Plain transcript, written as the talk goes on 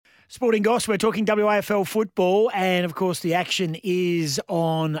Sporting Goss, we're talking WAFL football, and of course the action is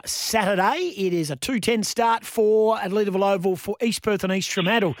on Saturday. It is a 2:10 start for at Leederville Oval for East Perth and East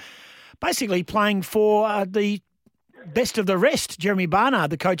Fremantle. Basically playing for the best of the rest. Jeremy Barnard,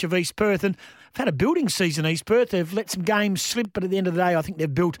 the coach of East Perth, and they've had a building season, East Perth. They've let some games slip, but at the end of the day, I think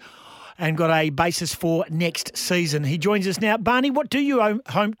they've built and got a basis for next season. He joins us now. Barney, what do you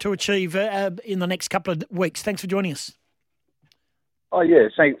hope to achieve in the next couple of weeks? Thanks for joining us. Oh, yeah,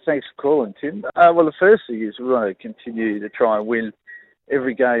 thanks for calling, Tim. Well, the first thing is we want to continue to try and win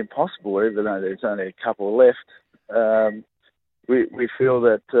every game possible, even though there's only a couple left. We feel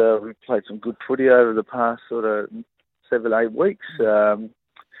that we've played some good footy over the past sort of 7-8 weeks.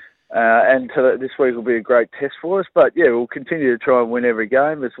 And this week will be a great test for us. But, yeah, we'll continue to try and win every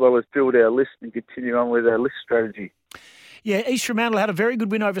game as well as build our list and continue on with our list strategy. Yeah, East Fremantle had a very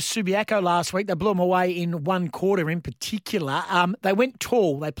good win over Subiaco last week. They blew them away in one quarter in particular. They went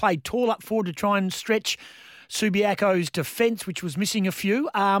tall. They played tall up forward to try and stretch Subiaco's defence, which was missing a few.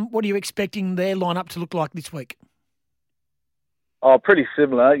 What are you expecting their lineup to look like this week? Oh, pretty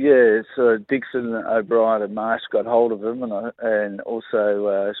similar, yeah. So Dixon, O'Brien and Marsh got hold of them, and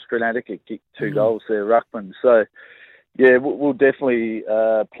also Stranatica kicked 2 goals there, Ruckman. So, yeah, we'll definitely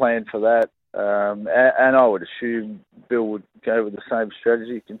plan for that. And I would assume Bill would go with the same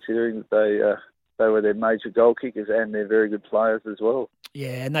strategy, considering that they were their major goal kickers and they're very good players as well.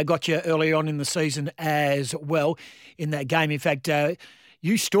 Yeah, and they got you early on in the season as well in that game. In fact,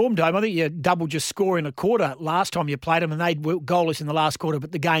 you stormed home. I think you doubled your score in a quarter last time you played them, and they were goalless in the last quarter,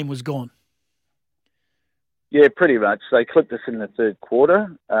 but the game was gone. Yeah, pretty much. They clipped us in the third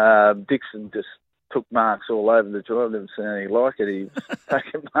quarter. Dixon just took marks all over the joint. I've never seen anything like it. He was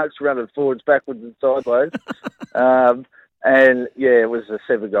taking marks, running forwards, backwards and sideways. And, yeah, it was a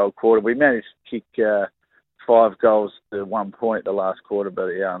 7-goal quarter. We managed to kick 5 goals to 1 point the last quarter, but,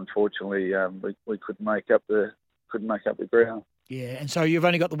 yeah, unfortunately, we couldn't make up the ground. Yeah, and so you've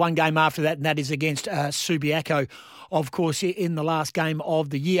only got the one game after that, and that is against Subiaco, of course, in the last game of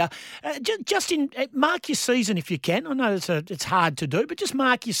the year. Mark your season if you can. I know it's hard to do, but just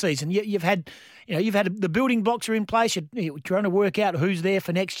mark your season. You've had the building blocks are in place. You're trying to work out who's there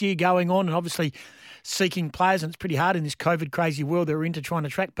for next year going on, and obviously seeking players. And it's pretty hard in this COVID crazy world that we're into, trying to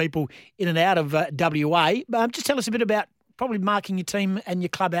track people in and out of WA. Just tell us a bit about probably marking your team and your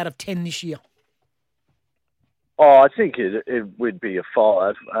club out of 10 this year. Oh, I think it would be a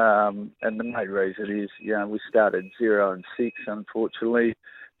 5, and the main reason is, we started 0-6. Unfortunately,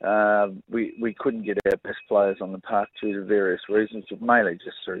 we couldn't get our best players on the park due to various reasons, mainly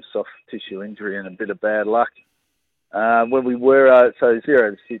just through soft tissue injury and a bit of bad luck. When we were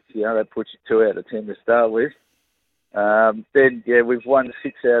 0-6, that puts you 2 out of 10 to start with. Then we've won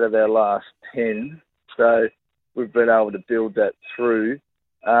 6 out of our last 10, so we've been able to build that through.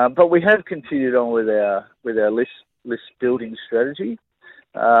 But we have continued on with our list building strategy.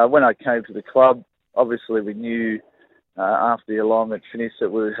 When I came to the club, obviously we knew after the alignment finished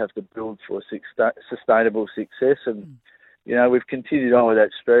that we would have to build for sustainable success, and we've continued on with that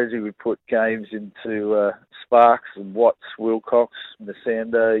strategy. We put games into Sparks and Watts, Wilcox,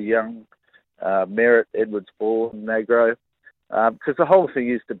 Masando, Young, Merritt, Edwards Ball, and Magro, because the whole thing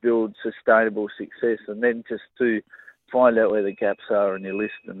is to build sustainable success, and then just to find out where the gaps are in your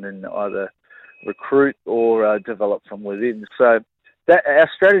list, and then either recruit or develop from within. So that our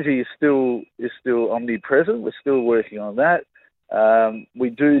strategy is still omnipresent. We're still working on that. We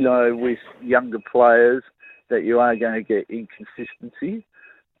do know with younger players that you are going to get inconsistency.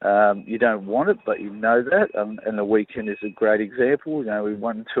 You don't want it, but you know that. And the weekend is a great example. We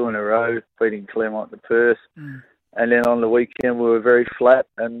won 2 in a row, beating Claremont and Perth. And then on the weekend we were very flat,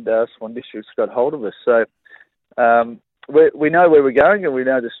 and Swan District's got hold of us. So we know where we're going, and we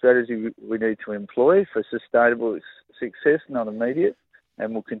know the strategy we need to employ for sustainable success, not immediate,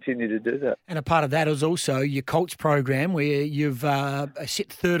 and we'll continue to do that. And a part of that is also your Colts program, where you've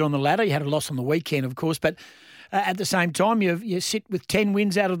sit third on the ladder. You had a loss on the weekend, of course, but at the same time, you sit with 10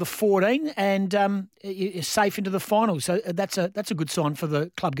 wins out of the 14, and you're safe into the finals. So that's a good sign for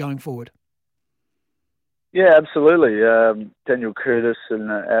the club going forward. Yeah, absolutely. Daniel Curtis and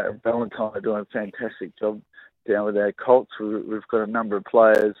Valentine are doing a fantastic job down with our Colts. We've got a number of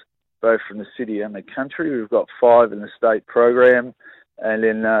players, both from the city and the country. We've got 5 in the state program. And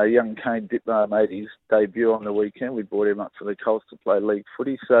then young Kane Dittmar made his debut on the weekend. We brought him up for the Colts to play league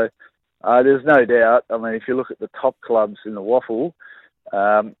footy. So there's no doubt. I mean, if you look at the top clubs in the Waffle,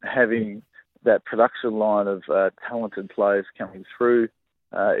 having that production line of talented players coming through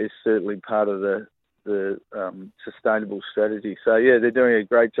is certainly part of the sustainable strategy. So, yeah, they're doing a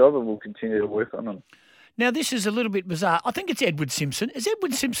great job, and we'll continue to work on them. Now, this is a little bit bizarre. I think it's Edward Simpson. Is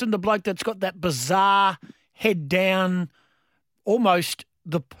Edward Simpson the bloke that's got that bizarre head down, almost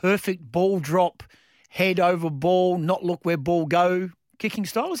the perfect ball drop, head over ball, not look where ball go kicking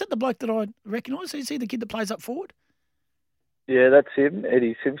style? Is that the bloke that I recognise? Is he the kid that plays up forward? Yeah, that's him,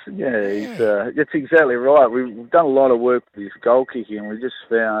 Eddie Simpson. Yeah, he's that's exactly right. We've done a lot of work with his goal kicking, and we just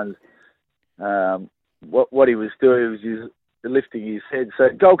found what he was doing was lifting his head. So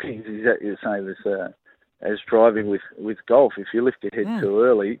goal kicking is exactly the same as driving with golf. If you lift your head too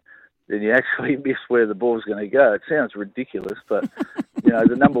early, then you actually miss where the ball's going to go. It sounds ridiculous, but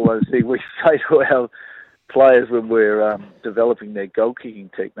the number one thing we say to our players when we're developing their goal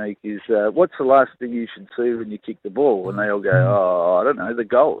kicking technique is, what's the last thing you should see when you kick the ball? And they all go, I don't know, the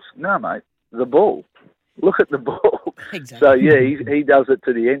goals. No, mate, the ball. Look at the ball. Exactly. So, yeah, he does it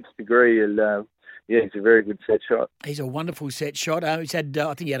to the nth degree, and, he's a very good set shot. He's a wonderful set shot. He's had,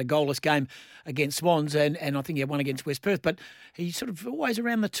 I think he had a goalless game against Swans, and I think he had one against West Perth, but he's sort of always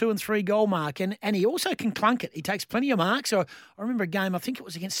around the 2 and 3 goal mark, and he also can clunk it. He takes plenty of marks. So I remember a game, I think it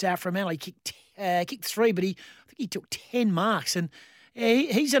was against South Fremantle, he kicked 3, but I think he took 10 marks, and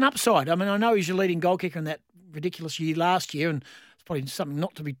he's an upside. I mean, I know he's your leading goal kicker in that ridiculous year last year, and it's probably something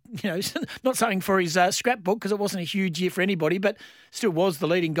not to be, not something for his scrapbook because it wasn't a huge year for anybody, but still was the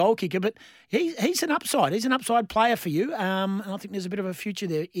leading goal kicker. But he's an upside. He's an upside player for you, and I think there's a bit of a future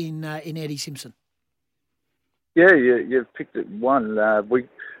there in Eddie Simpson. Yeah, you've picked it one. We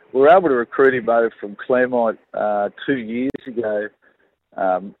were able to recruit him over from Claremont 2 years ago.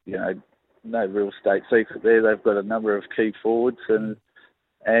 No real state secret there. They've got a number of key forwards,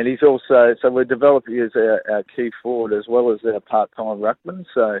 and he's also, so we're developing as our key forward as well as our part-time ruckman.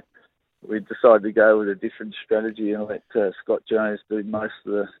 So we decided to go with a different strategy and let Scott Jones do most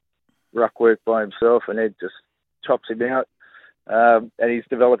of the ruck work by himself, and Ed just chops him out. And he's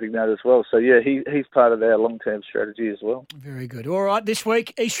developing that as well. So, yeah, he's part of our long-term strategy as well. Very good. All right, this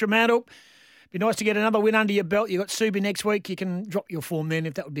week, East Fremantle. Be nice to get another win under your belt. You've got Subi next week. You can drop your form then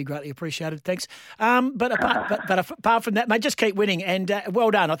if that would be greatly appreciated. Thanks. But apart from that, mate, just keep winning. And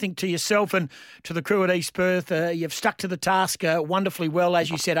well done, I think, to yourself and to the crew at East Perth. You've stuck to the task wonderfully well, as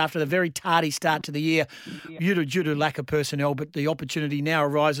you said, after the very tardy start to the year due to lack of personnel. But the opportunity now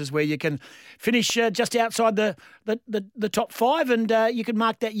arises where you can finish just outside the top 5, and you can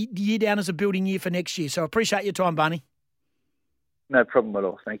mark that year down as a building year for next year. So appreciate your time, Barney. No problem at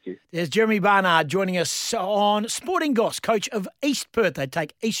all. Thank you. There's Jeremy Barnard joining us on Sporting Goss, coach of East Perth. They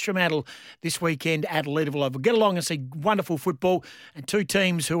take East Fremantle this weekend at Leederville Oval. Get along and see wonderful football and 2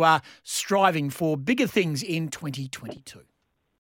 teams who are striving for bigger things in 2022.